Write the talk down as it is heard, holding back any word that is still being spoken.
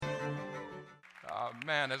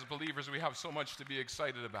Man, as believers, we have so much to be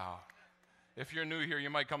excited about. If you're new here, you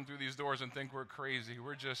might come through these doors and think we're crazy.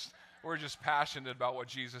 We're just passionate about what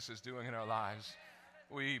Jesus is doing in our lives.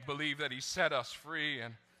 We believe that he set us free,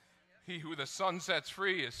 and he who the Son sets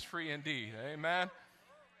free is free indeed. Amen?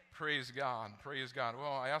 Praise God. Praise God.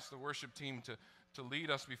 Well, I asked the worship team to lead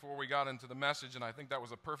us before we got into the message, and I think that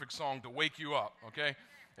was a perfect song to wake you up, okay?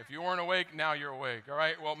 If you weren't awake, now you're awake, all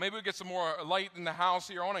right? Well, maybe we get some more light in the house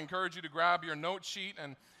here. I want to encourage you to grab your note sheet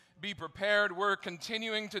and be prepared. We're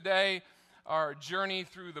continuing today our journey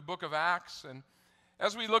through the book of Acts, and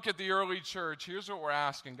as we look at the early church, here's what we're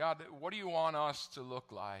asking. God, what do you want us to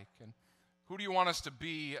look like? And who do you want us to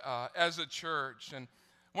be as a church? And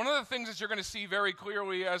one of the things that you're going to see very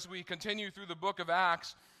clearly as we continue through the book of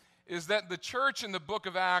Acts is that the church in the book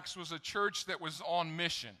of Acts was a church that was on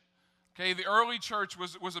mission. Okay, the early church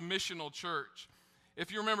was a missional church.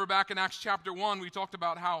 If you remember back in Acts chapter 1, we talked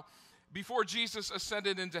about how before Jesus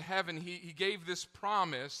ascended into heaven, he gave this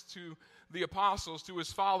promise to the apostles, to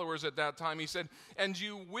his followers at that time. He said, "And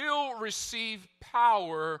you will receive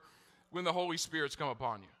power when the Holy Spirit's come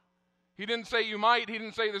upon you." He didn't say you might. He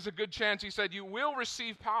didn't say there's a good chance. He said you will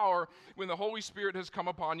receive power when the Holy Spirit has come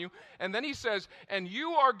upon you. And then he says, "And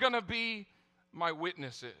you are going to be my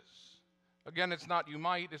witnesses." Again, it's not you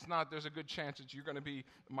might, it's not there's a good chance that you're going to be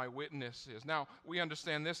my witnesses. Now, we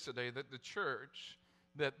understand this today, that the church,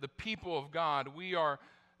 that the people of God, we are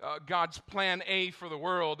God's plan A for the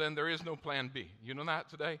world, and there is no plan B. You know that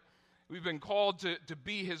today? We've been called to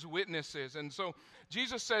be his witnesses. And so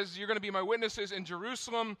Jesus says, you're going to be my witnesses in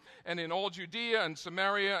Jerusalem and in all Judea and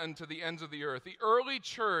Samaria and to the ends of the earth. The early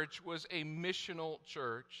church was a missional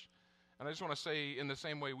church. And I just want to say, in the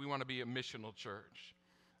same way, we want to be a missional church.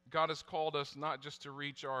 God has called us not just to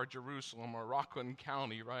reach our Jerusalem or Rockland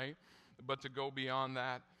County, right? But to go beyond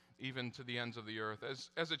that, even to the ends of the earth.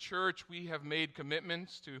 As a church, we have made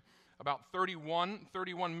commitments to about 31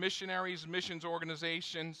 missionaries, missions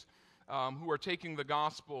organizations who are taking the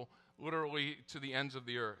gospel literally to the ends of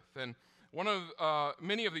the earth. And one of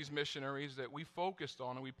many of these missionaries that we focused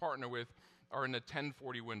on and we partner with are in the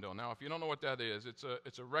 1040 window. Now, if you don't know what that is, it's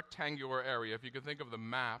a rectangular area. If you can think of the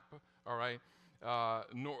map, all right,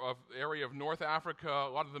 area of North Africa, a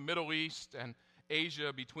lot of the Middle East and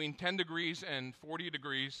Asia, between 10 degrees and 40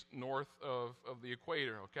 degrees north of the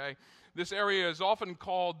equator, okay? This area is often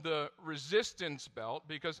called the resistance belt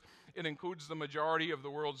because it includes the majority of the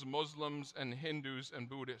world's Muslims and Hindus and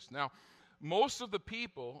Buddhists. Now, most of the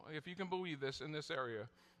people, if you can believe this, in this area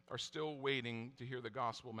are still waiting to hear the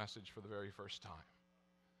gospel message for the very first time.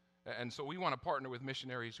 And so we want to partner with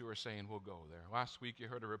missionaries who are saying we'll go there. Last week you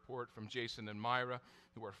heard a report from Jason and Myra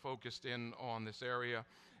who are focused in on this area.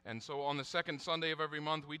 And so on the second Sunday of every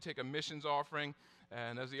month we take a missions offering.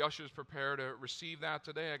 And as the ushers prepare to receive that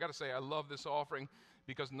today, I got to say I love this offering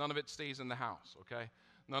because none of it stays in the house, okay?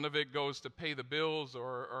 None of it goes to pay the bills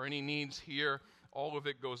or any needs here. All of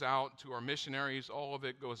it goes out to our missionaries. All of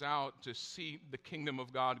it goes out to see the kingdom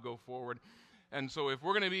of God go forward. And so if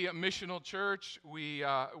we're going to be a missional church, we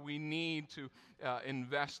need to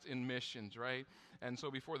invest in missions, right? And so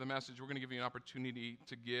before the message, we're going to give you an opportunity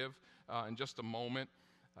to give in just a moment.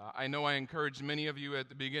 I know I encouraged many of you at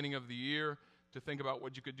the beginning of the year to think about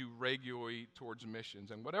what you could do regularly towards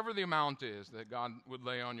missions. And whatever the amount is that God would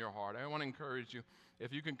lay on your heart, I want to encourage you,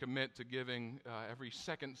 if you can commit to giving every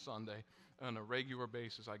second Sunday on a regular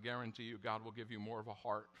basis, I guarantee you God will give you more of a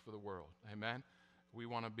heart for the world. Amen? We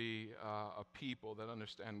want to be a people that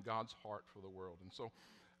understand God's heart for the world. And so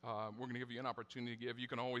we're going to give you an opportunity to give. You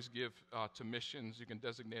can always give to missions. You can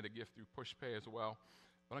designate a gift through PushPay as well.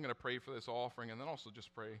 But I'm going to pray for this offering and then also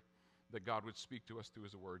just pray that God would speak to us through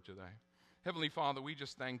his word today. Heavenly Father, we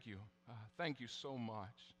just thank you. Thank you so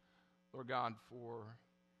much, Lord God, for,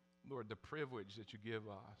 Lord, the privilege that you give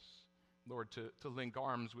us, Lord, to link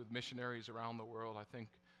arms with missionaries around the world. I think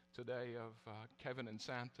today of Kevin and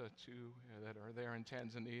Santa, too, that are there in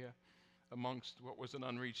Tanzania amongst what was an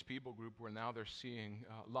unreached people group where now they're seeing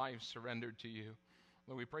lives surrendered to you.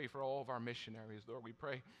 Lord, we pray for all of our missionaries. Lord, we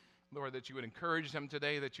pray, Lord, that you would encourage them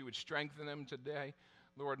today, that you would strengthen them today.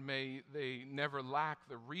 Lord, may they never lack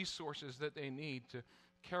the resources that they need to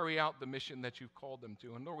carry out the mission that you've called them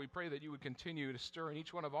to. And Lord, we pray that you would continue to stir in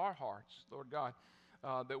each one of our hearts, Lord God,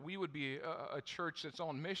 that we would be a church that's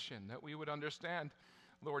on mission, that we would understand,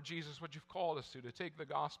 Lord Jesus, what you've called us to take the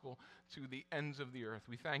gospel to the ends of the earth.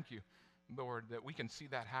 We thank you, Lord, that we can see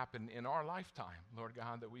that happen in our lifetime, Lord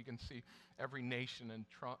God, that we can see every nation and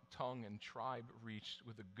tongue and tribe reached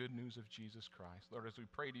with the good news of Jesus Christ. Lord, as we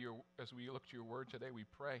pray to you, as we look to your word today, we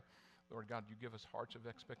pray, Lord God, you give us hearts of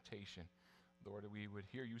expectation. Lord, that we would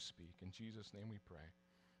hear you speak. In Jesus' name we pray.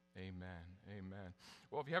 Amen. Amen.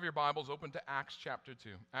 Well, if you have your Bibles, open to Acts chapter 2.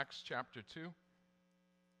 Acts chapter 2.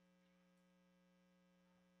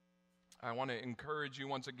 I want to encourage you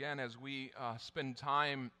once again as we spend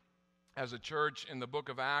time as a church in the book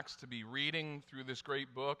of Acts to be reading through this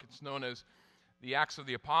great book. It's known as the Acts of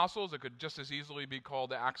the Apostles. It could just as easily be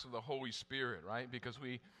called the Acts of the Holy Spirit, right? Because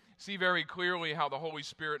we see very clearly how the Holy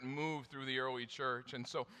Spirit moved through the early church. And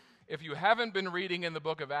so if you haven't been reading in the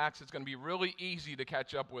book of Acts, it's going to be really easy to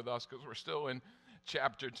catch up with us because we're still in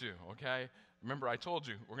chapter 2, okay? Remember, I told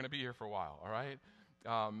you, we're going to be here for a while, all right?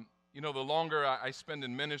 The longer I spend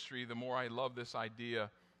in ministry, the more I love this idea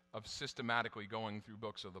of systematically going through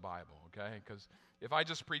books of the Bible, okay? Because if I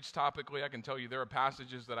just preach topically, I can tell you there are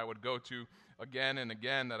passages that I would go to again and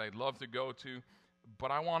again that I'd love to go to,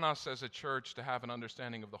 but I want us as a church to have an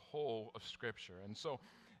understanding of the whole of Scripture. And so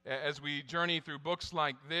as we journey through books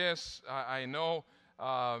like this, I know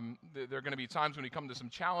there are going to be times when we come to some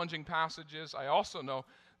challenging passages. I also know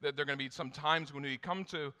that there are going to be some times when we come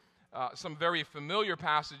to some very familiar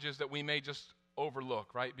passages that we may just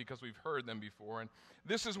overlook, right, because we've heard them before. And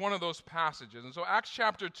this is one of those passages. And so Acts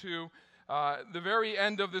chapter 2, the very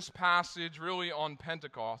end of this passage, really on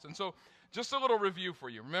Pentecost. And so just a little review for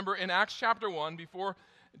you. Remember, in Acts chapter 1, before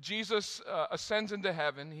Jesus ascends into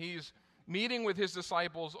heaven, he's meeting with his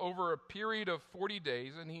disciples over a period of 40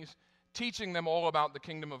 days, and he's teaching them all about the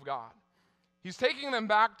kingdom of God. He's taking them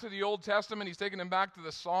back to the Old Testament. He's taking them back to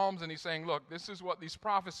the Psalms, and he's saying, look, this is what these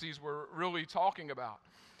prophecies were really talking about.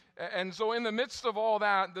 And so in the midst of all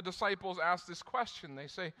that, the disciples ask this question. They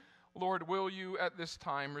say, Lord, will you at this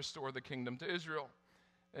time restore the kingdom to Israel?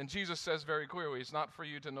 And Jesus says very clearly, it's not for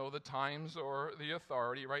you to know the times or the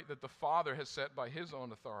authority, right, that the Father has set by his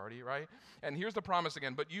own authority, right? And here's the promise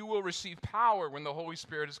again, but you will receive power when the Holy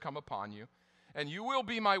Spirit has come upon you, and you will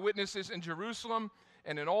be my witnesses in Jerusalem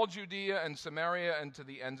and in all Judea and Samaria and to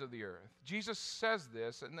the ends of the earth. Jesus says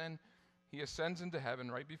this, and then he ascends into heaven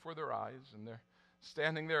right before their eyes, and they're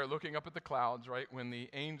standing there looking up at the clouds, right, when the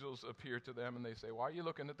angels appear to them, and they say, why are you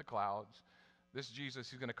looking at the clouds? This Jesus,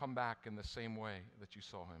 he's going to come back in the same way that you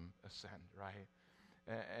saw him ascend, right?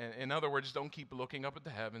 And in other words, don't keep looking up at the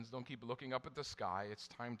heavens. Don't keep looking up at the sky. It's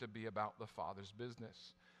time to be about the Father's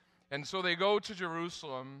business. And so they go to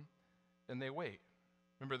Jerusalem, and they wait.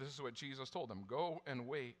 Remember, this is what Jesus told them, go and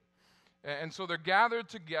wait. And so they're gathered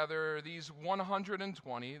together, these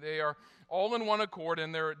 120. They are all in one accord,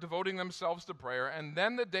 and they're devoting themselves to prayer. And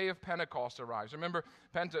then the day of Pentecost arrives. Remember,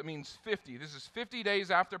 Penta means 50. This is 50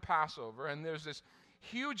 days after Passover, and there's this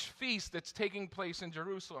huge feast that's taking place in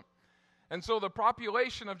Jerusalem. And so the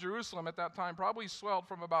population of Jerusalem at that time probably swelled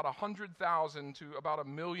from about 100,000 to about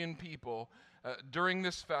 1 million people during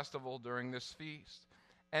this festival, during this feast.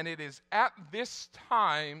 And it is at this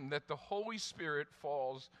time that the Holy Spirit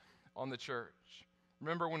falls on the church.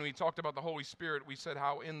 Remember when we talked about the Holy Spirit, we said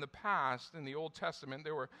how in the past, in the Old Testament,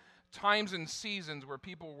 there were times and seasons where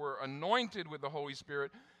people were anointed with the Holy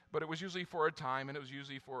Spirit, but it was usually for a time and it was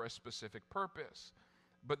usually for a specific purpose.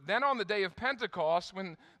 But then on the day of Pentecost,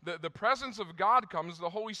 when the presence of God comes, the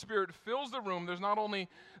Holy Spirit fills the room. There's not only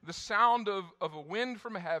the sound of a wind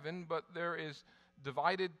from heaven, but there is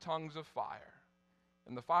divided tongues of fire.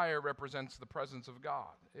 And the fire represents the presence of God.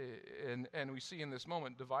 And we see in this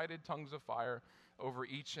moment divided tongues of fire over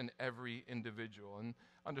each and every individual. And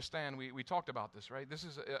understand, we talked about this, right? This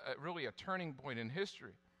is really a turning point in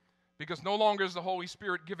history. Because no longer is the Holy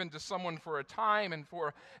Spirit given to someone for a time and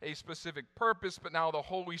for a specific purpose, but now the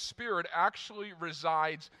Holy Spirit actually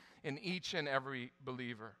resides in each and every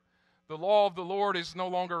believer. The law of the Lord is no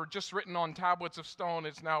longer just written on tablets of stone,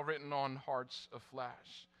 it's now written on hearts of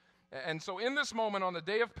flesh. And so in this moment on the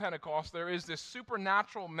day of Pentecost, there is this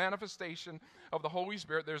supernatural manifestation of the Holy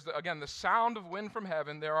Spirit. There's, again, the sound of wind from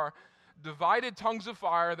heaven. There are divided tongues of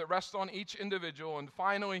fire that rest on each individual. And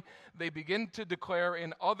finally, they begin to declare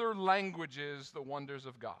in other languages the wonders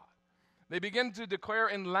of God. They begin to declare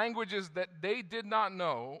in languages that they did not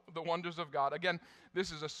know the wonders of God. Again,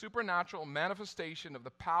 this is a supernatural manifestation of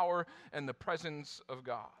the power and the presence of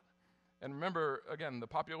God. And remember, again, the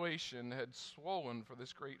population had swollen for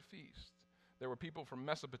this great feast. There were people from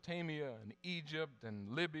Mesopotamia and Egypt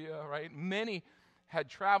and Libya, right? Many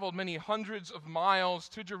had traveled many hundreds of miles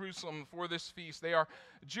to Jerusalem for this feast. They are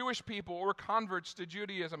Jewish people or converts to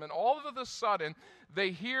Judaism. And all of a sudden,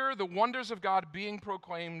 they hear the wonders of God being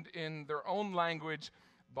proclaimed in their own language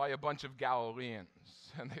by a bunch of Galileans.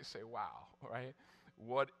 And they say, wow, right?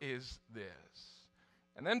 What is this?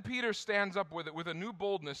 And then Peter stands up with a new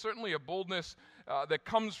boldness, certainly a boldness that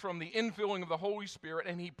comes from the infilling of the Holy Spirit,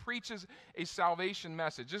 and he preaches a salvation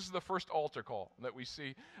message. This is the first altar call that we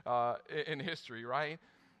see in history, right?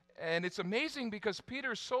 And it's amazing because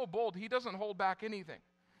Peter's so bold, he doesn't hold back anything.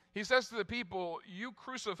 He says to the people, you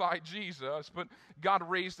crucified Jesus, but God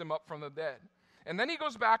raised him up from the dead. And then he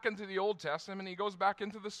goes back into the Old Testament, he goes back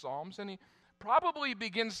into the Psalms, and he probably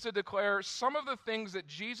begins to declare some of the things that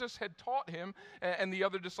Jesus had taught him and the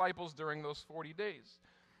other disciples during those 40 days.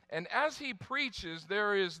 And as he preaches,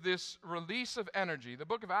 there is this release of energy. The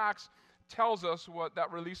book of Acts tells us what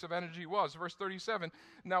that release of energy was. Verse 37,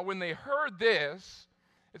 now when they heard this,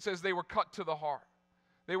 it says they were cut to the heart.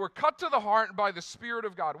 They were cut to the heart by the Spirit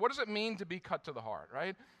of God. What does it mean to be cut to the heart,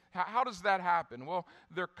 right? How does that happen? Well,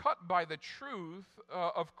 they're cut by the truth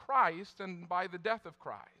of Christ and by the death of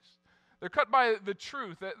Christ. They're cut by the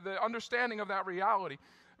truth, the understanding of that reality.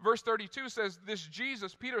 Verse 32 says, this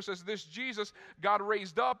Jesus, Peter says, this Jesus God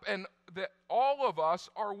raised up, and that all of us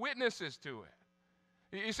are witnesses to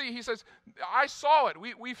it. You see, he says, I saw it.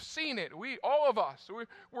 We've seen it. All of us,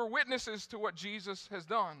 we're witnesses to what Jesus has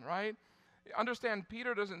done, right? Understand,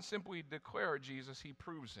 Peter doesn't simply declare Jesus, he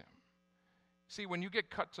proves him. See, when you get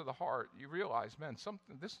cut to the heart, you realize, man,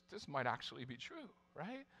 this might actually be true,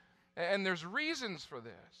 right? And there's reasons for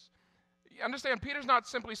this. You understand, Peter's not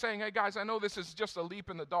simply saying, hey guys, I know this is just a leap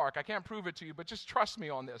in the dark. I can't prove it to you, but just trust me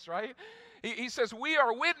on this, right? He says, we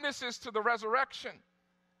are witnesses to the resurrection.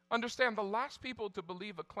 Understand, the last people to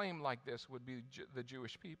believe a claim like this would be the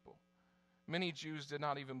Jewish people. Many Jews did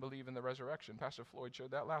not even believe in the resurrection. Pastor Floyd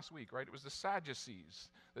showed that last week, right? It was the Sadducees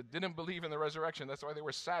that didn't believe in the resurrection. That's why they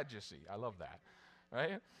were Sadducee. I love that,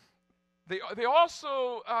 right? They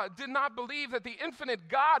also did not believe that the infinite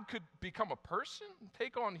God could become a person,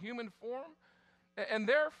 take on human form, and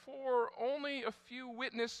therefore only a few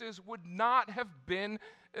witnesses would not have been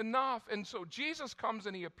enough. And so Jesus comes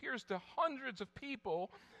and he appears to hundreds of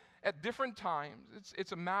people at different times.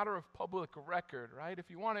 It's a matter of public record, right? If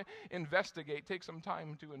you want to investigate, take some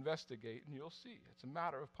time to investigate, and you'll see. It's a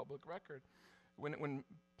matter of public record. When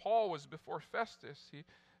Paul was before Festus,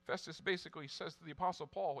 Festus basically says to the Apostle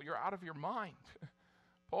Paul, you're out of your mind.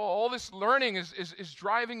 Paul, all this learning is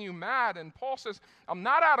driving you mad. And Paul says, I'm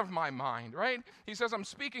not out of my mind, right? He says, I'm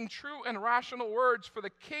speaking true and rational words, for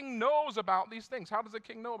the king knows about these things. How does the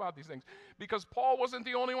king know about these things? Because Paul wasn't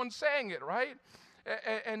the only one saying it, right?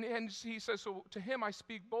 And he says, so to him I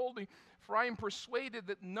speak boldly, for I am persuaded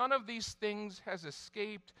that none of these things has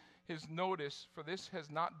escaped his notice, for this has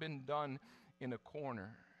not been done in a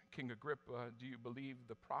corner. King Agrippa, do you believe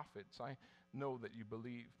the prophets? I know that you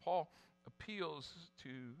believe. Paul appeals to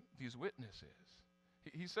these witnesses.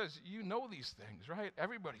 He says, you know these things, right?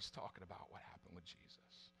 Everybody's talking about what happened with Jesus.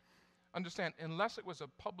 Understand, unless it was a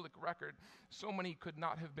public record, so many could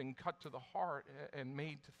not have been cut to the heart and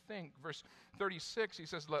made to think. Verse 36, he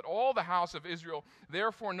says, let all the house of Israel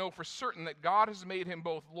therefore know for certain that God has made him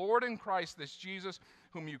both Lord and Christ, this Jesus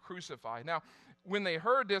whom you crucified. Now, when they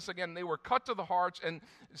heard this, again, they were cut to the hearts and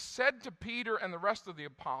said to Peter and the rest of the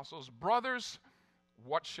apostles, brothers,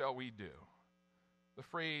 what shall we do? The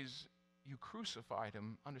phrase, you crucified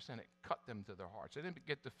him, understand, it cut them to their hearts. They didn't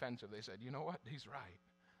get defensive. They said, you know what? He's right.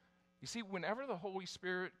 You see, whenever the Holy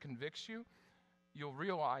Spirit convicts you, you'll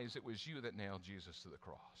realize it was you that nailed Jesus to the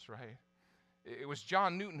cross, right? It was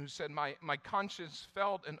John Newton who said, my conscience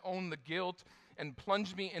felt and owned the guilt and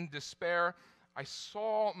plunged me in despair. I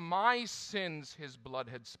saw my sins his blood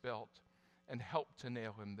had spilt and helped to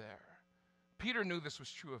nail him there. Peter knew this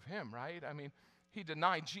was true of him, right? I mean, he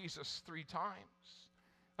denied Jesus 3 times.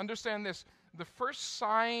 Understand this, the first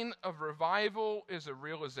sign of revival is a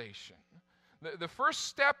realization. The first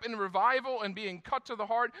step in revival and being cut to the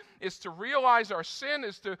heart is to realize our sin,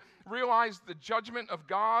 is to realize the judgment of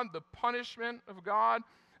God, the punishment of God,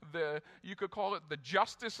 you could call it the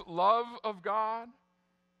justice love of God.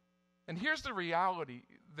 And here's the reality.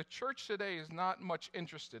 The church today is not much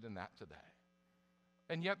interested in that today.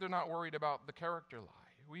 And yet they're not worried about the character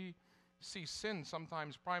lie. We see sin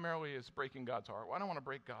sometimes primarily as breaking God's heart. Well, I don't want to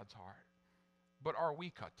break God's heart. But are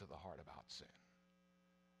we cut to the heart about sin?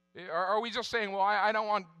 Are we just saying, well, I don't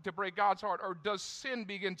want to break God's heart? Or does sin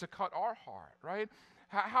begin to cut our heart, right?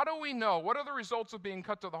 How do we know? What are the results of being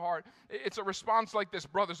cut to the heart? It's a response like this,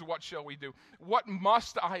 brothers, what shall we do? What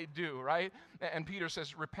must I do, right? And Peter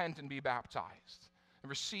says, repent and be baptized and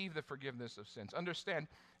receive the forgiveness of sins. Understand,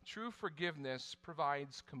 true forgiveness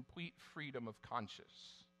provides complete freedom of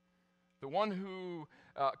conscience. The one who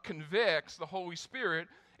convicts, the Holy Spirit,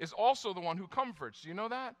 is also the one who comforts. Do you know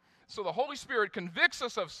that? So the Holy Spirit convicts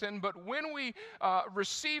us of sin, but when we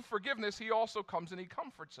receive forgiveness, he also comes and he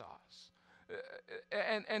comforts us.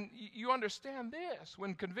 And you understand this.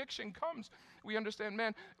 When conviction comes, we understand,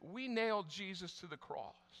 man, we nailed Jesus to the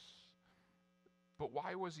cross. But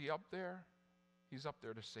why was he up there? He's up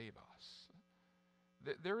there to save us.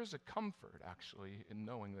 There is a comfort, actually, in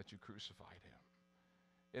knowing that you crucified him.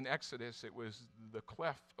 In Exodus, it was the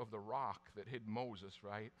cleft of the rock that hid Moses,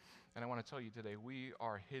 right? And I want to tell you today, we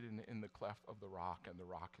are hidden in the cleft of the rock, and the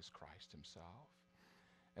rock is Christ himself.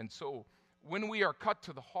 And so when we are cut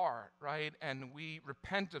to the heart, right, and we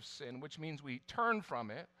repent of sin, which means we turn from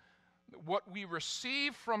it, what we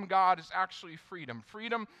receive from God is actually freedom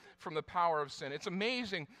from the power of sin. It's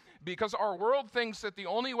amazing because our world thinks that the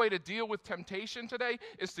only way to deal with temptation today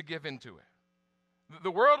is to give into it.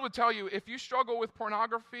 The world would tell you, if you struggle with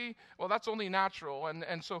pornography, well, that's only natural,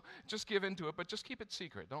 and so just give into it, but just keep it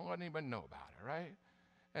secret. Don't let anybody know about it, right?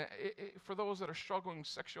 And for those that are struggling with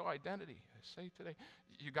sexual identity, I say today,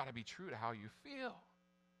 you got to be true to how you feel.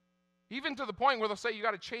 Even to the point where they'll say you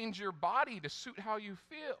got to change your body to suit how you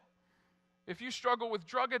feel. If you struggle with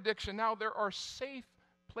drug addiction, now there are safe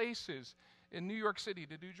places in New York City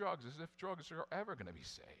to do drugs, as if drugs are ever going to be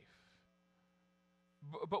safe.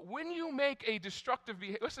 But when you make a destructive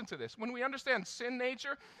behavior, listen to this, when we understand sin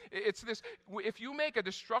nature, it's this, if you make a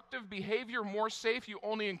destructive behavior more safe, you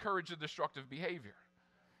only encourage the destructive behavior.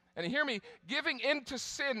 And hear me, giving into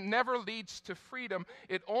sin never leads to freedom,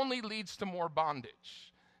 it only leads to more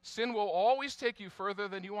bondage. Sin will always take you further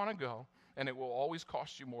than you want to go, and it will always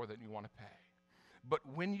cost you more than you want to pay. But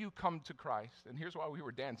when you come to Christ, and here's why we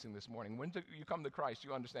were dancing this morning, when you come to Christ,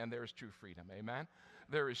 you understand there is true freedom, amen?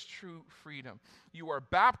 There is true freedom. You are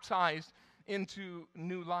baptized into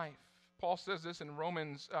new life. Paul says this in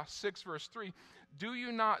Romans 6, verse 3. Do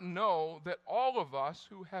you not know that all of us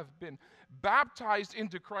who have been baptized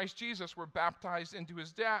into Christ Jesus were baptized into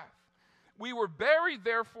his death? We were buried,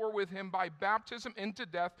 therefore, with him by baptism into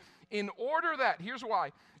death, in order that, here's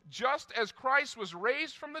why, just as Christ was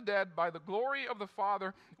raised from the dead by the glory of the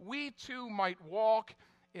Father, we too might walk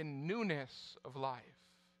in newness of life.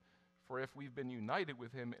 For if we've been united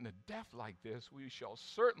with him in a death like this, we shall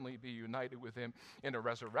certainly be united with him in a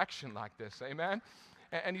resurrection like this. Amen?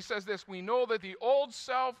 And he says this, we know that the old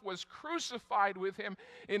self was crucified with him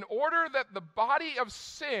in order that the body of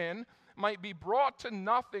sin might be brought to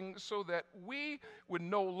nothing, so that we would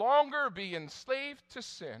no longer be enslaved to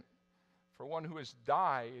sin. For one who has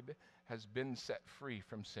died has been set free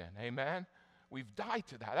from sin. Amen? We've died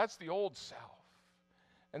to that. That's the old self.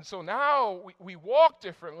 And so now we walk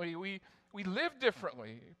differently. We live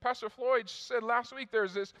differently. Pastor Floyd said last week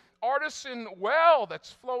there's this artisan well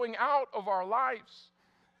that's flowing out of our lives.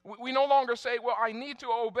 We no longer say, well, I need to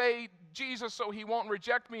obey Jesus so he won't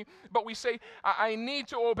reject me, but we say, I need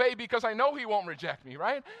to obey because I know he won't reject me,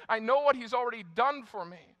 right? I know what he's already done for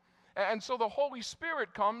me. And so the Holy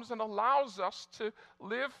Spirit comes and allows us to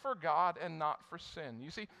live for God and not for sin. You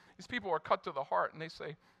see, these people are cut to the heart and they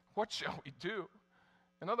say, what shall we do?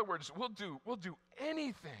 In other words, we'll do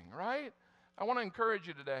anything, right? I want to encourage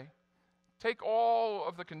you today. Take all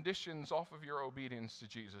of the conditions off of your obedience to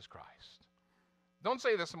Jesus Christ. Don't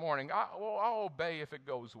say this morning, I'll obey if it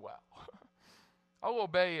goes well. I'll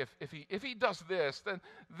obey if he does this,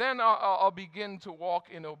 then I'll begin to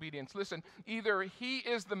walk in obedience. Listen, either he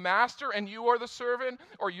is the master and you are the servant,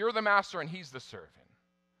 or you're the master and he's the servant.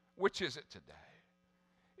 Which is it today?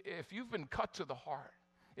 If you've been cut to the heart,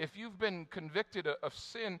 if you've been convicted of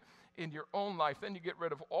sin in your own life, then you get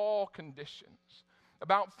rid of all conditions.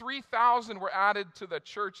 About 3,000 were added to the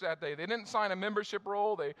church that day. They didn't sign a membership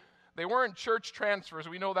roll. They weren't church transfers.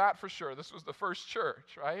 We know that for sure. This was the first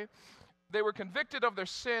church, right? They were convicted of their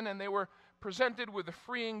sin, and they were presented with the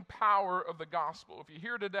freeing power of the gospel. If you're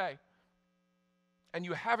here today and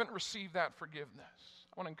you haven't received that forgiveness,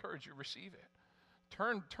 I want to encourage you, receive it.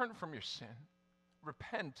 Turn from your sin.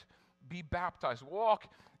 Repent. Be baptized. Walk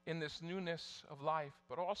in this newness of life.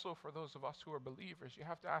 But also for those of us who are believers, you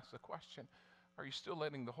have to ask the question, are you still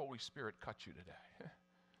letting the Holy Spirit cut you today?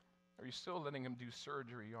 Are you still letting him do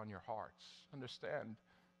surgery on your hearts? Understand,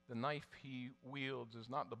 the knife he wields is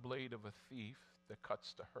not the blade of a thief that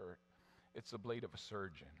cuts to hurt. It's the blade of a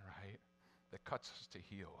surgeon, right? That cuts us to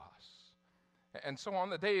heal us. And so on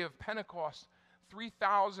the day of Pentecost,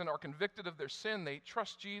 3,000 are convicted of their sin. They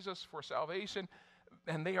trust Jesus for salvation,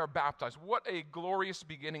 and they are baptized. What a glorious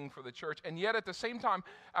beginning for the church. And yet at the same time,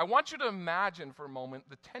 I want you to imagine for a moment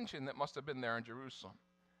the tension that must have been there in Jerusalem.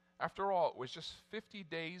 After all, it was just 50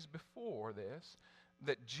 days before this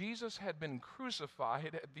that Jesus had been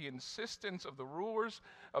crucified at the insistence of the rulers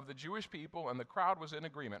of the Jewish people, and the crowd was in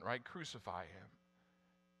agreement, right? Crucify him.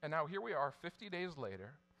 And now here we are 50 days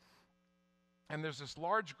later, and there's this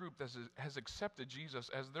large group that has accepted Jesus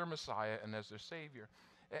as their Messiah and as their Savior.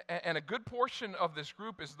 And a good portion of this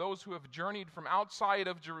group is those who have journeyed from outside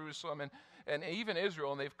of Jerusalem and even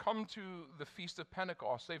Israel, and they've come to the Feast of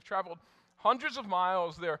Pentecost. They've traveled hundreds of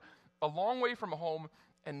miles. They're a long way from home,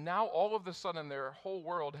 and now all of a sudden their whole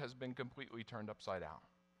world has been completely turned upside down.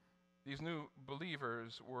 These new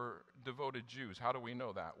believers were devoted Jews. How do we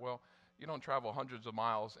know that? Well, you don't travel hundreds of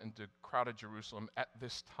miles into crowded Jerusalem at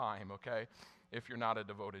this time, okay, if you're not a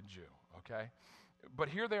devoted Jew, okay? But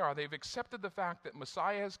here they are. They've accepted the fact that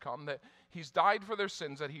Messiah has come, that he's died for their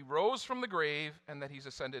sins, that he rose from the grave, and that he's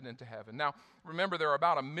ascended into heaven. Now, remember, there are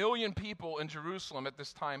about 1 million people in Jerusalem at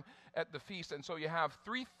this time at the feast, and so you have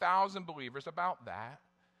 3,000 believers, about that,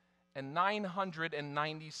 and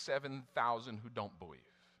 997,000 who don't believe.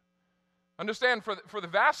 Understand, for the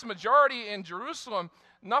vast majority in Jerusalem,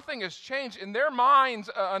 nothing has changed. In their minds,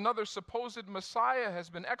 another supposed Messiah has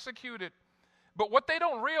been executed. But what they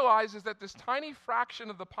don't realize is that this tiny fraction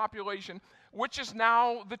of the population, which is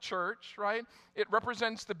now the church, right? It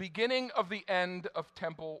represents the beginning of the end of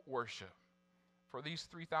temple worship. For these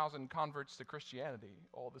 3,000 converts to Christianity,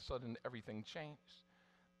 all of a sudden everything changed.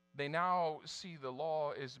 They now see the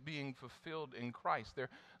law is being fulfilled in Christ. They're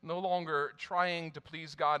no longer trying to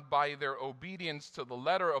please God by their obedience to the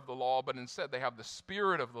letter of the law, but instead they have the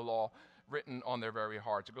spirit of the law written on their very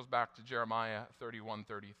hearts. It goes back to Jeremiah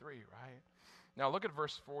 31:33, right? Now look at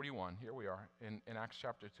verse 41. Here we are in Acts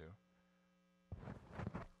chapter 2.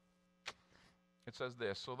 It says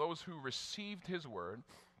this, so those who received his word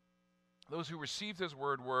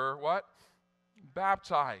were what?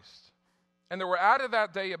 Baptized. And there were added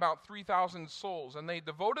that day about 3,000 souls, and they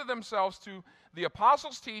devoted themselves to the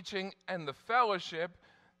apostles' teaching and the fellowship,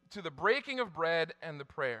 to the breaking of bread and the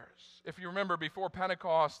prayers. If you remember, before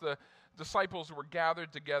Pentecost, the disciples were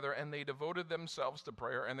gathered together and they devoted themselves to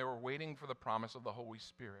prayer, and they were waiting for the promise of the Holy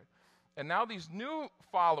Spirit. And now these new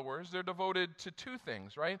followers, they're devoted to two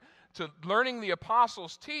things, right? To learning the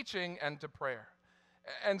apostles' teaching and to prayer.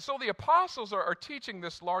 And so the apostles are teaching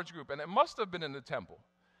this large group, and it must have been in the temple,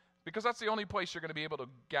 because that's the only place you're going to be able to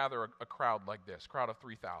gather a crowd like this, crowd of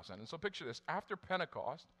 3,000. And so picture this, after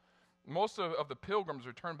Pentecost, most of the pilgrims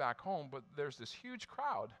return back home, but there's this huge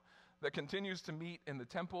crowd that continues to meet in the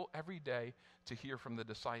temple every day to hear from the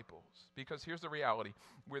disciples. Because here's the reality,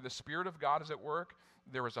 where the Spirit of God is at work,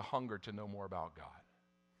 there is a hunger to know more about God.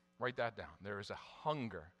 Write that down. There is a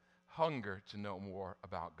hunger to know more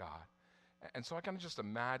about God. And so I kind of just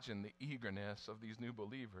imagine the eagerness of these new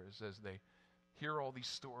believers as they hear all these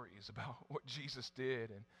stories about what Jesus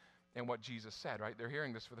did and what Jesus said, right? They're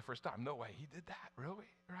hearing this for the first time. No way, he did that, really,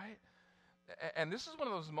 right? And this is one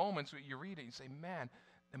of those moments where you read it and you say, man,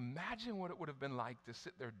 imagine what it would have been like to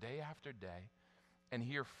sit there day after day and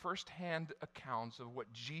hear firsthand accounts of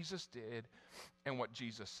what Jesus did and what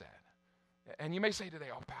Jesus said. And you may say today,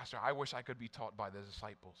 oh, Pastor, I wish I could be taught by the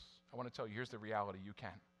disciples. I want to tell you, here's the reality, you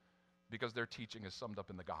can, because their teaching is summed up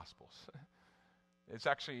in the Gospels. It's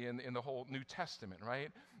actually in the whole New Testament,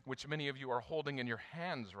 right? Which many of you are holding in your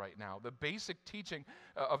hands right now. The basic teaching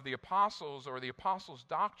of the apostles, or the apostles'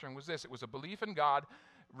 doctrine, was this. It was a belief in God,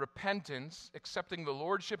 repentance, accepting the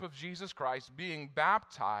lordship of Jesus Christ, being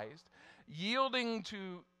baptized, yielding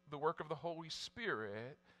to the work of the Holy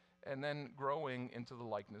Spirit, and then growing into the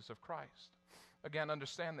likeness of Christ. Again,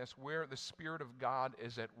 understand this. Where the Spirit of God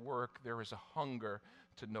is at work, there is a hunger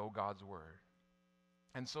to know God's word.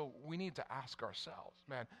 And so we need to ask ourselves,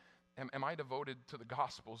 man, am I devoted to the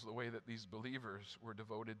Gospels the way that these believers were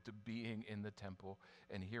devoted to being in the temple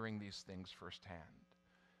and hearing these things firsthand?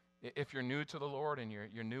 If you're new to the Lord and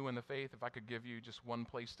you're new in the faith, if I could give you just one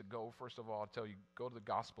place to go, first of all, I'll tell you, go to the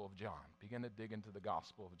Gospel of John. Begin to dig into the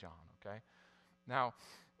Gospel of John, okay? Now,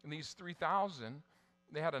 these 3,000,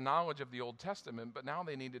 they had a knowledge of the Old Testament, but now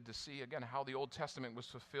they needed to see, again, how the Old Testament was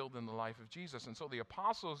fulfilled in the life of Jesus. And so the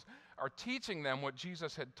apostles are teaching them what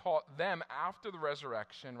Jesus had taught them after the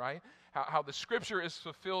resurrection, right? How the Scripture is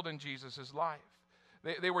fulfilled in Jesus' life.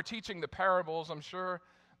 They were teaching the parables, I'm sure.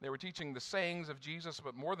 They were teaching the sayings of Jesus,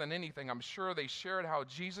 but more than anything, I'm sure they shared how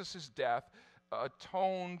Jesus' death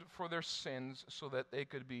atoned for their sins so that they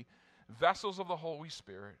could be vessels of the Holy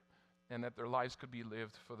Spirit, and that their lives could be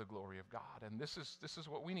lived for the glory of God. And this is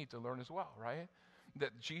what we need to learn as well, right?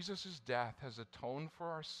 That Jesus' death has atoned for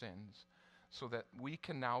our sins so that we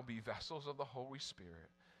can now be vessels of the Holy Spirit,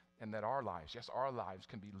 and that our lives, yes, our lives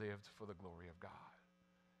can be lived for the glory of God.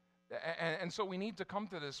 And so we need to come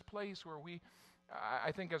to this place where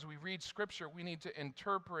I think as we read Scripture, we need to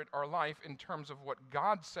interpret our life in terms of what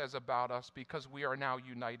God says about us, because we are now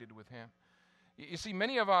united with Him. You see,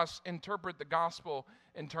 many of us interpret the gospel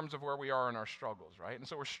in terms of where we are in our struggles, right? And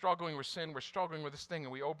so we're struggling with sin, we're struggling with this thing,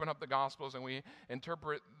 and we open up the gospels and we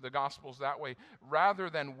interpret the gospels that way, rather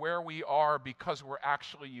than where we are because we're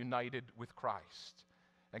actually united with Christ.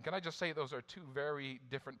 And can I just say, those are two very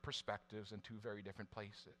different perspectives and two very different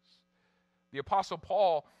places. The Apostle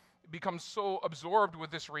Paul, becomes so absorbed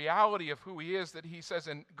with this reality of who he is that he says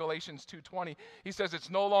in Galatians 2:20, he says, it's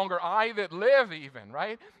no longer I that live even,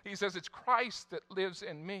 right? He says it's Christ that lives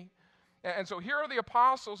in me. And so here are the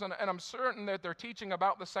apostles, and I'm certain that they're teaching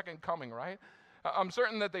about the second coming, right? I'm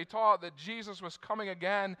certain that they taught that Jesus was coming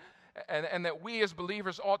again, and that we as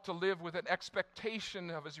believers ought to live with an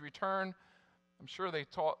expectation of his return. I'm sure they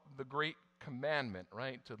taught the great commandment,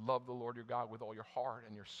 right? To love the Lord your God with all your heart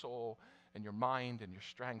and your soul and your mind and your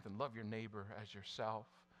strength, and love your neighbor as yourself.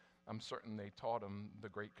 I'm certain they taught them the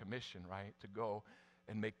Great Commission, right? To go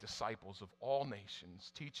and make disciples of all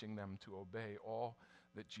nations, teaching them to obey all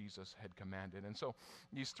that Jesus had commanded. And so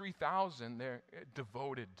these 3,000, they're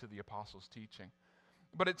devoted to the apostles' teaching.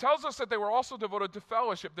 But it tells us that they were also devoted to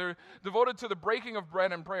fellowship. They're devoted to the breaking of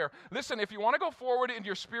bread and prayer. Listen, if you want to go forward in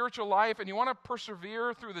your spiritual life and you want to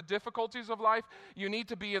persevere through the difficulties of life, you need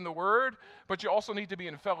to be in the Word, but you also need to be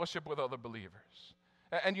in fellowship with other believers.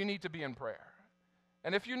 And you need to be in prayer.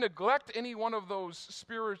 And if you neglect any one of those,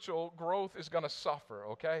 spiritual growth is going to suffer,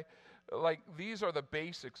 okay? Like, these are the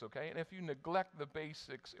basics, okay? And if you neglect the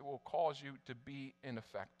basics, it will cause you to be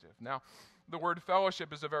ineffective. Now, the word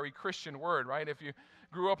fellowship is a very Christian word, right? If you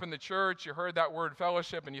grew up in the church, you heard that word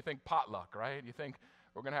fellowship, and you think potluck, right? You think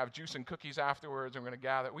we're going to have juice and cookies afterwards, and we're going to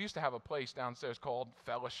gather. We used to have a place downstairs called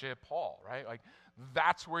Fellowship Hall, right? Like,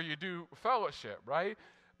 that's where you do fellowship, right?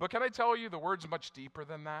 But can I tell you, the word's much deeper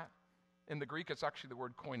than that. In the Greek, it's actually the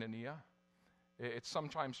word koinonia. It's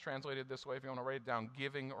sometimes translated this way, if you want to write it down,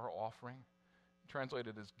 giving or offering.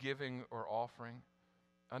 Translated as giving or offering.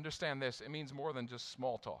 Understand this, it means more than just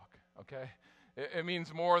small talk, okay? It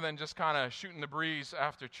means more than just kind of shooting the breeze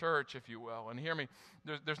after church, if you will. And hear me,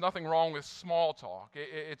 there's nothing wrong with small talk.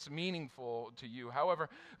 It's meaningful to you. However,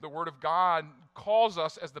 the Word of God calls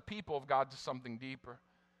us as the people of God to something deeper.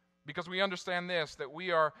 Because we understand this, that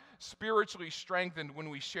we are spiritually strengthened when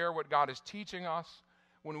we share what God is teaching us,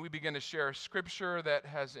 when we begin to share Scripture that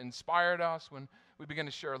has inspired us, when we begin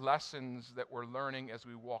to share lessons that we're learning as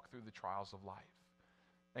we walk through the trials of life.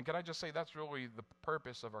 And can I just say that's really the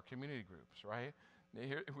purpose of our community groups, right?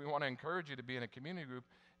 Here, if we want to encourage you to be in a community group,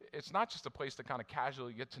 it's not just a place to kind of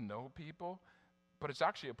casually get to know people, but it's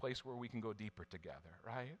actually a place where we can go deeper together,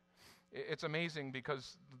 right? It's amazing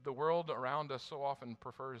because the world around us so often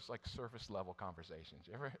prefers like surface level conversations.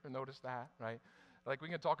 You ever notice that, right? Like, we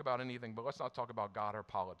can talk about anything, but let's not talk about God or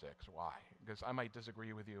politics. Why? Because I might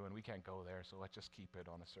disagree with you and we can't go there, so let's just keep it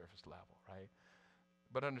on a surface level, right?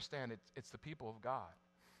 But understand, it's the people of God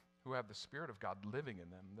who have the Spirit of God living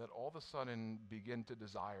in them that all of a sudden begin to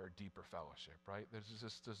desire deeper fellowship, right? There's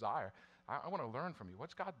this desire. I want to learn from you.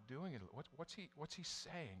 What's God doing? What's he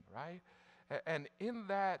saying, right? And in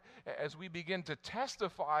that, as we begin to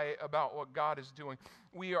testify about what God is doing,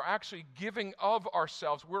 we are actually giving of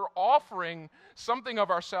ourselves. We're offering something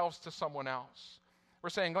of ourselves to someone else. We're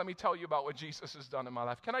saying, let me tell you about what Jesus has done in my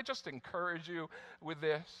life. Can I just encourage you with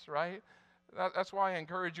this, right? That's why I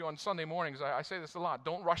encourage you on Sunday mornings. I say this a lot.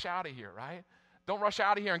 Don't rush out of here, right? Don't rush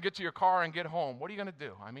out of here and get to your car and get home. What are you going to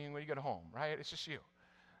do? I mean, when you get home, right? It's just you.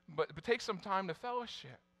 But take some time to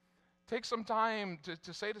fellowship. Take some time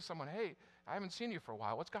to say to someone, hey, I haven't seen you for a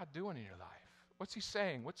while. What's God doing in your life? What's he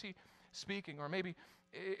saying? What's he speaking? Or maybe,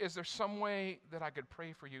 is there some way that I could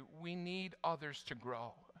pray for you? We need others to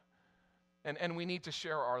grow. And we need to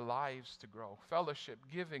share our lives to grow. Fellowship,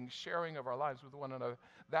 giving, sharing of our lives with one another.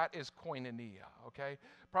 That is koinonia, okay?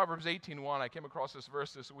 Proverbs 18:1, I came across this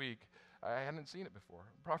verse this week. I hadn't seen it before.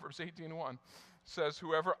 Proverbs 18:1 says,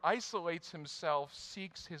 whoever isolates himself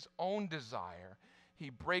seeks his own desire. He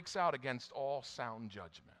breaks out against all sound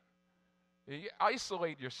judgment. You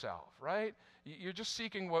isolate yourself, right? You're just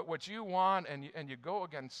seeking what you want, and you go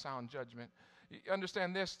against sound judgment. You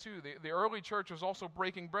understand this, too. The early church was also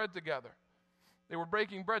breaking bread together. They were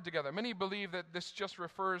breaking bread together. Many believe that this just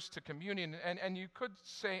refers to communion, and you could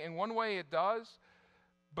say in one way it does,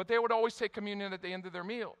 but they would always take communion at the end of their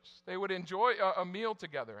meals. They would enjoy a meal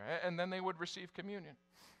together, and then they would receive communion.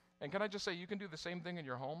 And can I just say, you can do the same thing in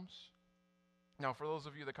your homes? Now, for those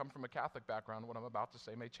of you that come from a Catholic background, what I'm about to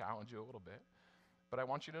say may challenge you a little bit, but I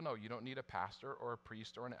want you to know you don't need a pastor or a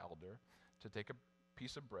priest or an elder to take a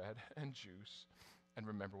piece of bread and juice and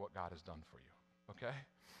remember what God has done for you, okay?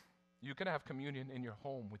 You can have communion in your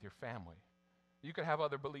home with your family. You can have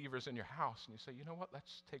other believers in your house, and you say, you know what,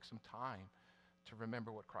 let's take some time to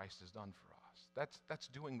remember what Christ has done for us. That's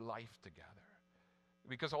doing life together.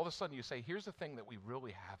 Because all of a sudden you say, here's the thing that we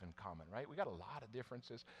really have in common, right? We got a lot of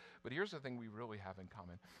differences, but here's the thing we really have in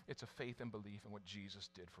common. It's a faith and belief in what Jesus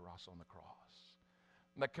did for us on the cross.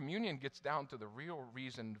 And that communion gets down to the real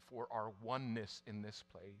reason for our oneness in this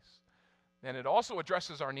place. And it also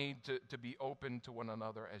addresses our need to be open to one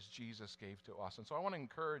another as Jesus gave to us. And so I want to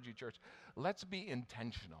encourage you, church, let's be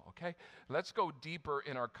intentional, okay? Let's go deeper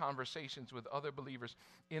in our conversations with other believers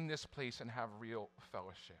in this place and have real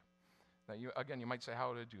fellowship. Now, you might say,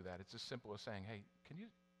 how to do that? It's as simple as saying, hey,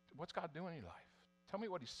 what's God doing in your life? Tell me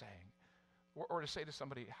what he's saying. Or to say to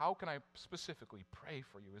somebody, how can I specifically pray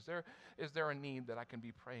for you? Is there a need that I can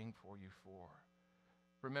be praying for you for?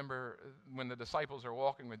 Remember when the disciples are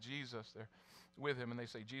walking with Jesus, they're with him and they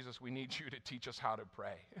say, Jesus, we need you to teach us how to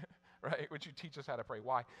pray, right? Would you teach us how to pray?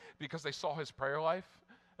 Why? Because they saw his prayer life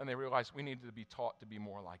and they realized we needed to be taught to be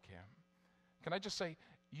more like him. Can I just say,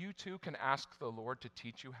 you too can ask the Lord to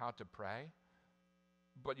teach you how to pray,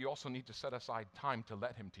 but you also need to set aside time to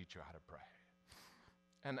let him teach you how to pray.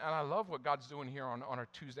 And I love what God's doing here on our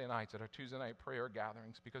Tuesday nights, at our Tuesday night prayer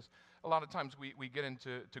gatherings, because a lot of times we get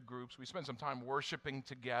into groups, we spend some time worshiping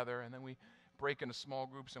together, and then we break into small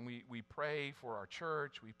groups and we pray for our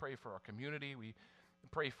church, we pray for our community, we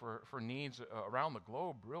pray for needs around the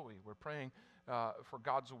globe, really. We're praying for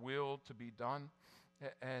God's will to be done.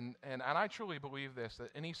 And I truly believe this,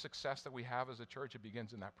 that any success that we have as a church, it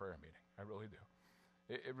begins in that prayer meeting. I really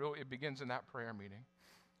do. It begins in that prayer meeting.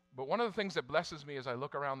 But one of the things that blesses me as I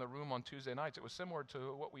look around the room on Tuesday nights, it was similar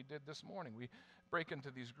to what we did this morning. We break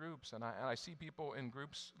into these groups, and I see people in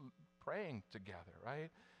groups praying together, right?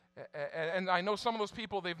 And I know some of those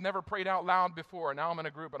people, they've never prayed out loud before, and now I'm in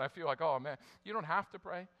a group, and I feel like, oh, man, you don't have to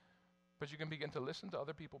pray, but you can begin to listen to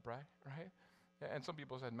other people pray, right? And some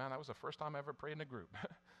people said, man, that was the first time I ever prayed in a group. It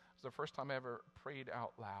was the first time I ever prayed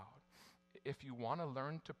out loud. If you want to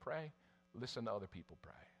learn to pray, listen to other people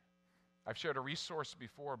pray. I've shared a resource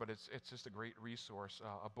before, but it's just a great resource,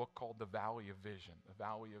 a book called The Valley of Vision. The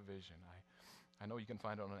Valley of Vision. I know you can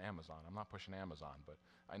find it on Amazon. I'm not pushing Amazon, but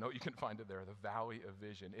I know you can find it there, The Valley of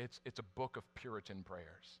Vision. It's a book of Puritan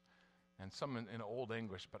prayers, and some in Old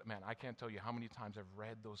English, but man, I can't tell you how many times I've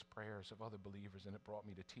read those prayers of other believers, and it brought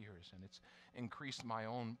me to tears, and it's increased my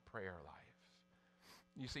own prayer life.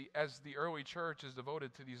 You see, as the early church is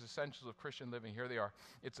devoted to these essentials of Christian living, here they are.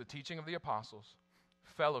 It's the teaching of the apostles,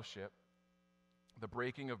 fellowship, the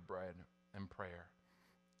breaking of bread, and prayer.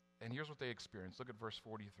 And here's what they experienced. Look at verse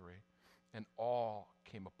 43. And awe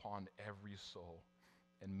came upon every soul,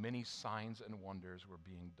 and many signs and wonders were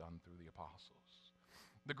being done through the apostles.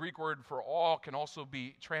 The Greek word for awe can also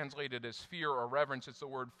be translated as fear or reverence. It's the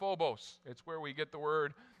word phobos. It's where we get the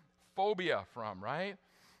word phobia from, right?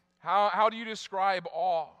 How do you describe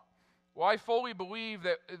awe? Well, I fully believe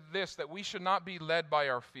that we should not be led by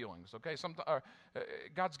our feelings, okay?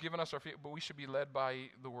 God's given us our feelings, but we should be led by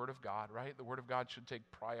the Word of God, right? The Word of God should take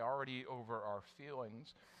priority over our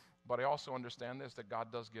feelings. But I also understand this, that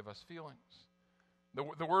God does give us feelings.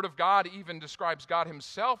 The Word of God even describes God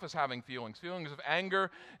himself as having feelings of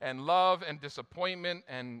anger and love and disappointment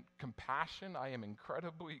and compassion. I am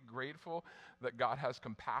incredibly grateful that God has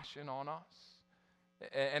compassion on us.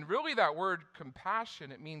 And really that word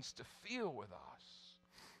compassion, it means to feel with us.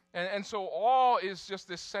 And so awe is just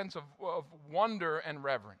this sense of wonder and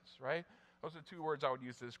reverence, right? Those are two words I would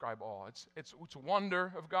use to describe awe. It's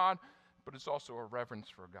wonder of God, but it's also a reverence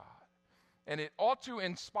for God. And it ought to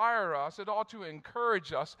inspire us, it ought to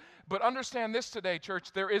encourage us, but understand this today,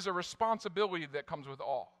 church, there is a responsibility that comes with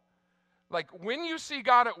awe. Like when you see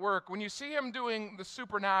God at work, when you see him doing the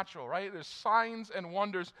supernatural, right? There's signs and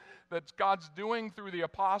wonders that God's doing through the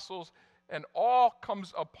apostles, and awe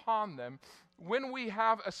comes upon them. When we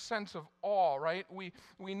have a sense of awe, right? We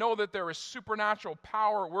know that there is supernatural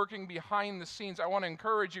power working behind the scenes. I want to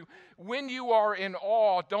encourage you, when you are in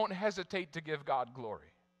awe, don't hesitate to give God glory.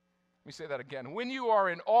 Let me say that again. When you are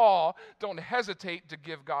in awe, don't hesitate to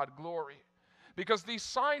give God glory. Because these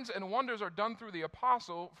signs and wonders are done through the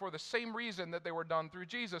apostle for the same reason that they were done through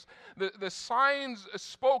Jesus. The signs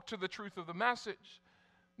spoke to the truth of the message.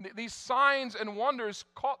 These signs and wonders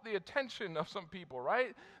caught the attention of some people,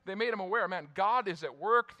 right? They made them aware, man, God is at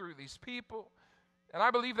work through these people. And I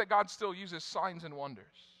believe that God still uses signs and wonders.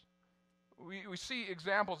 We see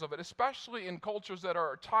examples of it, especially in cultures that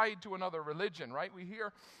are tied to another religion, right? We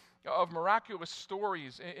hear of miraculous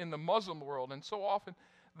stories in the Muslim world, and so often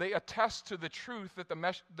they attest to the truth that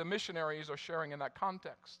the missionaries are sharing in that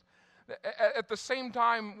context. At the same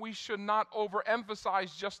time, we should not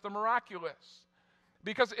overemphasize just the miraculous.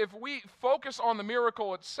 Because if we focus on the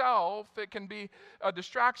miracle itself, it can be a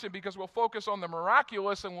distraction because we'll focus on the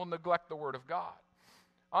miraculous and we'll neglect the Word of God.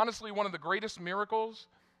 Honestly, one of the greatest miracles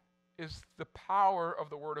is the power of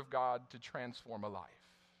the Word of God to transform a life.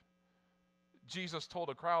 Jesus told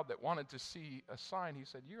a crowd that wanted to see a sign, he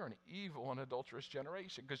said, you're an evil and adulterous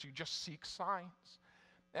generation because you just seek signs.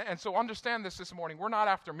 And so understand this morning. We're not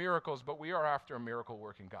after miracles, but we are after a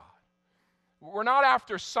miracle-working God. We're not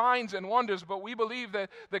after signs and wonders, but we believe that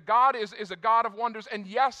God is a God of wonders. And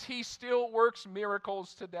yes, he still works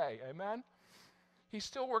miracles today. Amen? He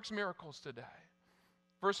still works miracles today.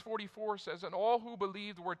 Verse 44 says, and all who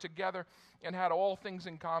believed were together and had all things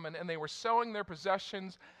in common, and they were selling their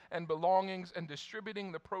possessions and belongings and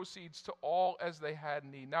distributing the proceeds to all as they had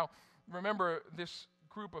need. Now, remember this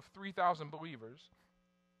group of 3,000 believers,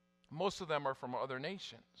 most of them are from other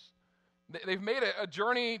nations. They've made a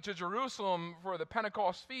journey to Jerusalem for the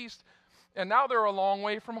Pentecost feast, and now they're a long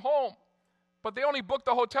way from home. But they only booked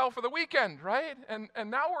the hotel for the weekend, right? And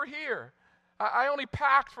now we're here. I only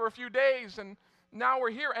packed for a few days, and now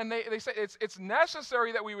we're here. And they say it's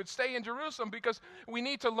necessary that we would stay in Jerusalem because we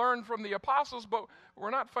need to learn from the apostles, but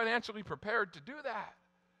we're not financially prepared to do that.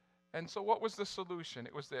 And so what was the solution?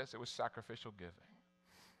 It was this. It was sacrificial giving.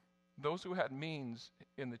 Those who had means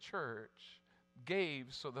in the church gave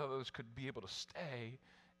so that others could be able to stay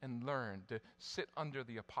and learn, to sit under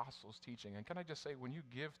the apostles' teaching. And can I just say, when you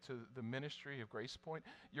give to the ministry of Grace Point,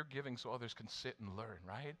 you're giving so others can sit and learn,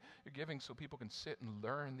 right? You're giving so people can sit and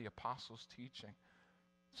learn the apostles' teaching.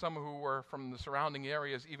 Some who were from the surrounding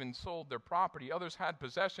areas even sold their property. Others had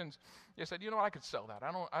possessions. They said, you know what, I could sell that.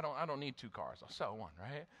 I don't need 2 cars. I'll sell one,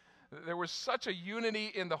 right? There was such a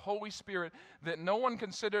unity in the Holy Spirit that no one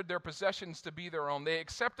considered their possessions to be their own. They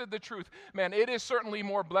accepted the truth. Man, it is certainly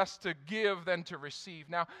more blessed to give than to receive.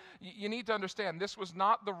 Now, you need to understand, this was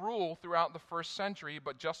not the rule throughout the first century,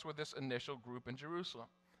 but just with this initial group in Jerusalem.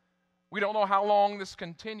 We don't know how long this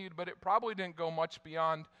continued, but it probably didn't go much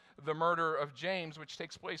beyond the murder of James, which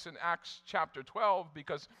takes place in Acts chapter 12,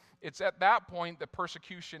 because it's at that point that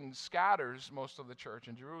persecution scatters most of the church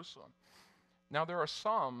in Jerusalem. Now, there are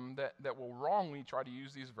some that will wrongly try to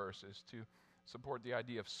use these verses to support the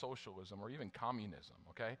idea of socialism or even communism,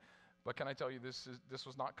 okay? But can I tell you, this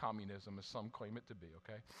was not communism as some claim it to be,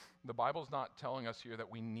 okay? The Bible's not telling us here that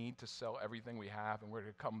we need to sell everything we have and we're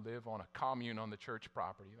to come live on a commune on the church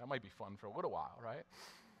property. That might be fun for a little while, right?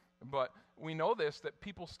 But we know this, that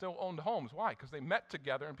people still owned homes. Why? Because they met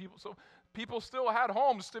together, and people still had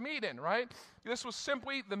homes to meet in, right? This was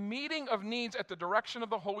simply the meeting of needs at the direction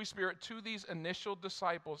of the Holy Spirit to these initial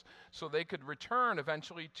disciples so they could return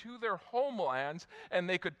eventually to their homelands and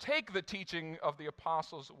they could take the teaching of the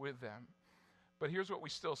apostles with them. But here's what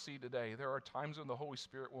we still see today. There are times when the Holy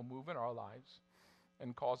Spirit will move in our lives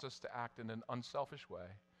and cause us to act in an unselfish way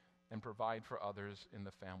and provide for others in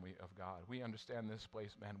the family of God. We understand this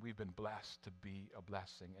place, man. We've been blessed to be a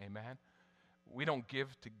blessing. Amen? We don't give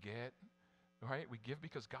to get, right? We give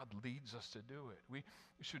because God leads us to do it. We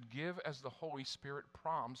should give as the Holy Spirit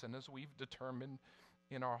prompts and as we've determined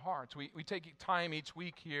in our hearts. We take time each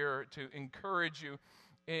week here to encourage you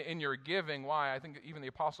in your giving. Why? I think even the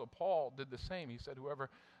Apostle Paul did the same. He said, whoever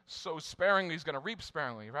sows sparingly is going to reap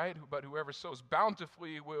sparingly, right? But whoever sows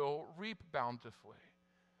bountifully will reap bountifully.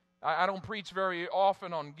 I don't preach very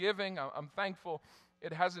often on giving. I'm thankful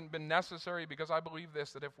it hasn't been necessary because I believe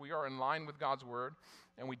this, that if we are in line with God's word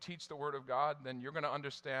and we teach the word of God, then you're going to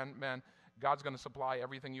understand, man, God's going to supply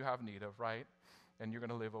everything you have need of, right? And you're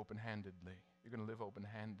going to live open-handedly. You're going to live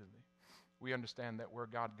open-handedly. We understand that where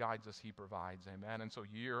God guides us, he provides, amen? And so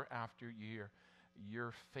year after year,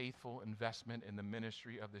 your faithful investment in the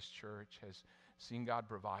ministry of this church has seen God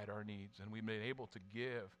provide our needs, and we've been able to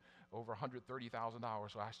give over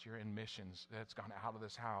 $130,000 last year in missions that's gone out of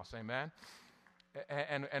this house. Amen?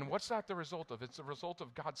 And what's that the result of? It's the result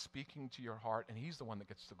of God speaking to your heart, and he's the one that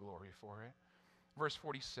gets the glory for it. Verse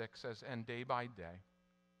 46 says, and day by day,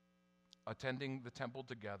 attending the temple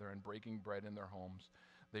together and breaking bread in their homes,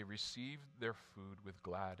 they received their food with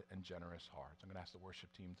glad and generous hearts. I'm going to ask the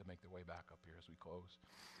worship team to make their way back up here as we close.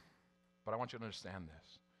 But I want you to understand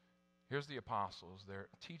this. Here's the apostles. They're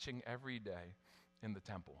teaching every day in the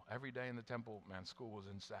temple. Every day in the temple, man, school was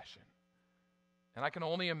in session. And I can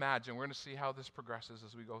only imagine, we're going to see how this progresses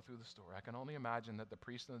as we go through the story. I can only imagine that the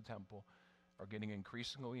priests in the temple are getting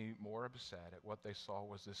increasingly more upset at what they saw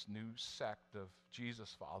was this new sect of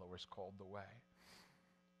Jesus followers called the Way.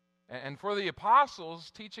 And for the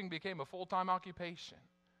apostles, teaching became a full-time occupation.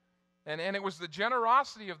 And it was the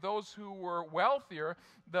generosity of those who were wealthier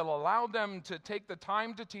that allowed them to take the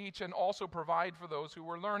time to teach and also provide for those who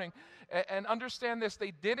were learning. And understand this,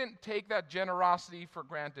 they didn't take that generosity for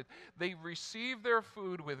granted. They received their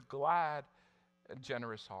food with glad and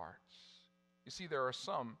generous hearts. You see, there are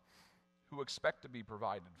some who expect to be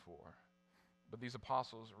provided for. But these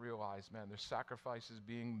apostles realized, man, there's sacrifices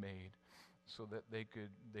being made so that they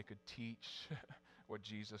could teach what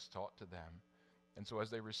Jesus taught to them. And so as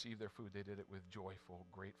they received their food, they did it with joyful,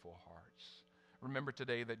 grateful hearts. remember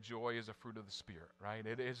today that joy is a fruit of the Spirit, right?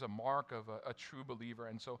 It is a mark of a true believer.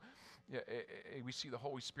 And so we see the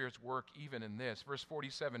Holy Spirit's work even in this. Verse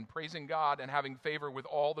 47, praising God and having favor with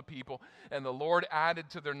all the people. And the Lord added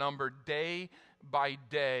to their number day by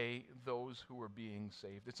day those who were being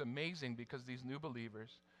saved. It's amazing because these new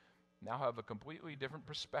believers now have a completely different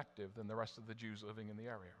perspective than the rest of the Jews living in the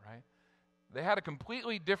area, right? They had a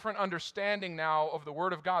completely different understanding now of the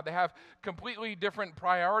Word of God. They have completely different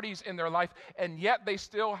priorities in their life, and yet they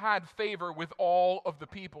still had favor with all of the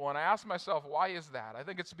people. And I asked myself, why is that? I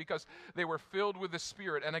think it's because they were filled with the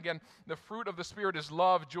Spirit. And again, the fruit of the Spirit is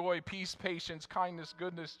love, joy, peace, patience, kindness,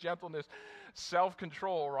 goodness, gentleness,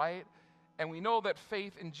 self-control, right? And we know that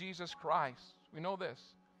faith in Jesus Christ, we know this,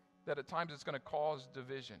 that at times it's going to cause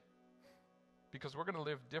division because we're going to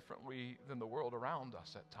live differently than the world around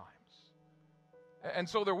us at times. And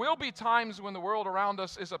so there will be times when the world around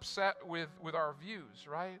us is upset with our views,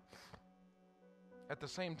 right? At the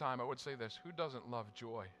same time, I would say this, who doesn't love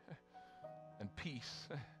joy and peace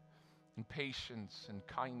and patience and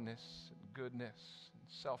kindness and goodness and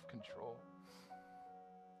self-control?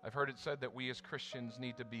 I've heard it said that we as Christians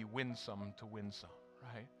need to be winsome to win some,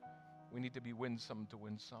 right? We need to be winsome to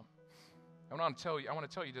win some. I want to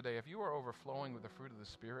tell you today, if you are overflowing with the fruit of the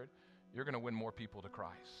Spirit, you're going to win more people to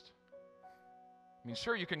Christ. I mean,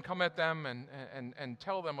 sure, you can come at them and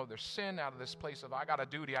tell them of their sin out of this place of, I got a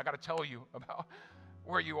duty, I got to tell you about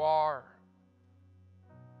where you are.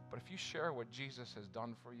 But if you share what Jesus has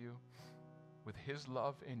done for you with his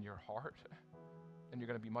love in your heart, then you're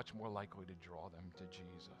going to be much more likely to draw them to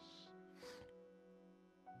Jesus.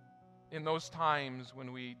 In those times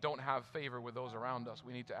when we don't have favor with those around us,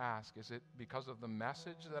 we need to ask, is it because of the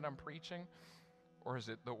message that I'm preaching? Or is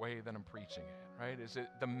it the way that I'm preaching it, right? Is it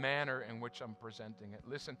the manner in which I'm presenting it?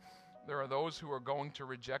 Listen, there are those who are going to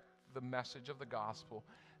reject the message of the gospel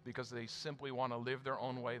because they simply want to live their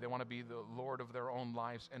own way. They want to be the Lord of their own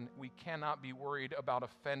lives. And we cannot be worried about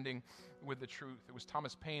offending with the truth. It was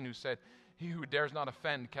Thomas Paine who said, he who dares not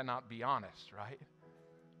offend cannot be honest, right?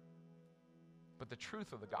 But the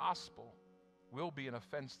truth of the gospel will be an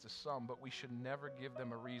offense to some, but we should never give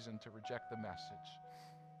them a reason to reject the message,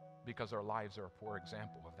 because our lives are a poor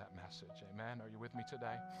example of that message. Amen? Are you with me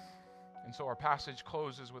today? And so our passage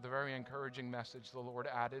closes with a very encouraging message. The Lord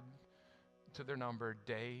added to their number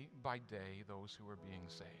day by day those who were being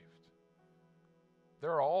saved.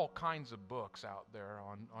 There are all kinds of books out there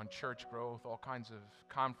on church growth, all kinds of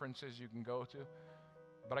conferences you can go to.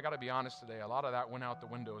 But I got to be honest today, a lot of that went out the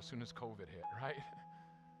window as soon as COVID hit, right?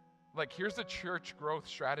 Like, here's the church growth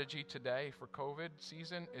strategy today for COVID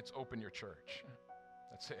season. It's open your church.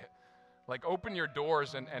 That's it. Like, open your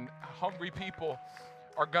doors and hungry people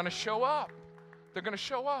are going to show up. They're going to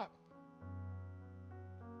show up.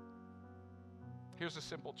 Here's the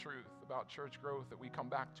simple truth about church growth that we come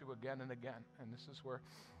back to again and again. And this is where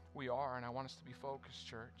we are, and I want us to be focused,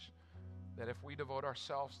 church. That if we devote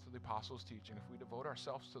ourselves to the apostles' teaching, if we devote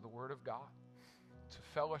ourselves to the Word of God, to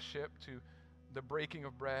fellowship, to the breaking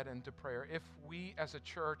of bread and to prayer, if we as a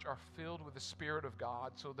church are filled with the Spirit of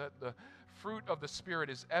God so that the fruit of the Spirit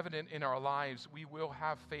is evident in our lives, we will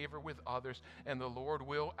have favor with others, and the Lord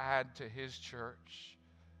will add to his church,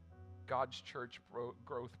 God's church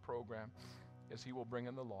growth program, as he will bring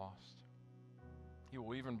in the lost. He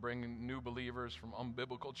will even bring in new believers from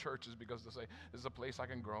unbiblical churches because they'll say, this is a place I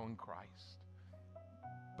can grow in Christ.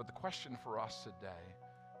 But the question for us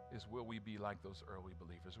today is, will we be like those early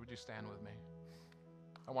believers? Would you stand with me?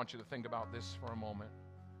 I want you to think about this for a moment.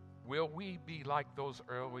 Will we be like those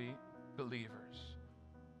early believers?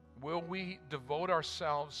 Will we devote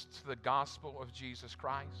ourselves to the gospel of Jesus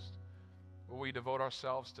Christ? Will we devote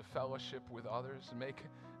ourselves to fellowship with others and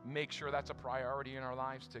make sure that's a priority in our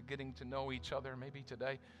lives, to getting to know each other? Maybe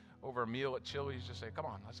today over a meal at Chili's, just say, come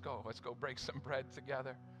on, let's go break some bread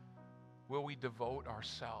together. Will we devote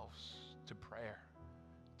ourselves to prayer,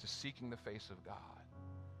 to seeking the face of God,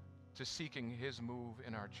 to seeking his move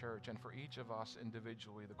in our church? And for each of us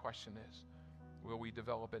individually, the question is, will we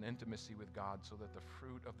develop an intimacy with God so that the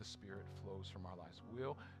fruit of the Spirit flows from our lives?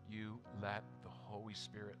 Will you let the Holy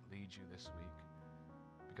Spirit lead you this week?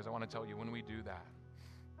 Because I want to tell you, when we do that,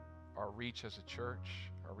 our reach as a church,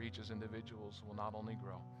 our reach as individuals will not only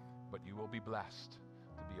grow, but you will be blessed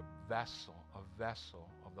to be a vessel of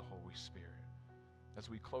the Holy Spirit. As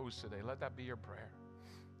we close today, let that be your prayer.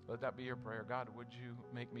 Let that be your prayer. God, would you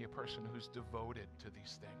make me a person who's devoted to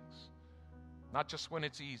these things? Not just when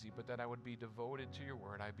it's easy, but that I would be devoted to your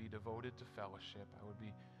word. I'd be devoted to fellowship. I would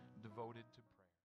be devoted to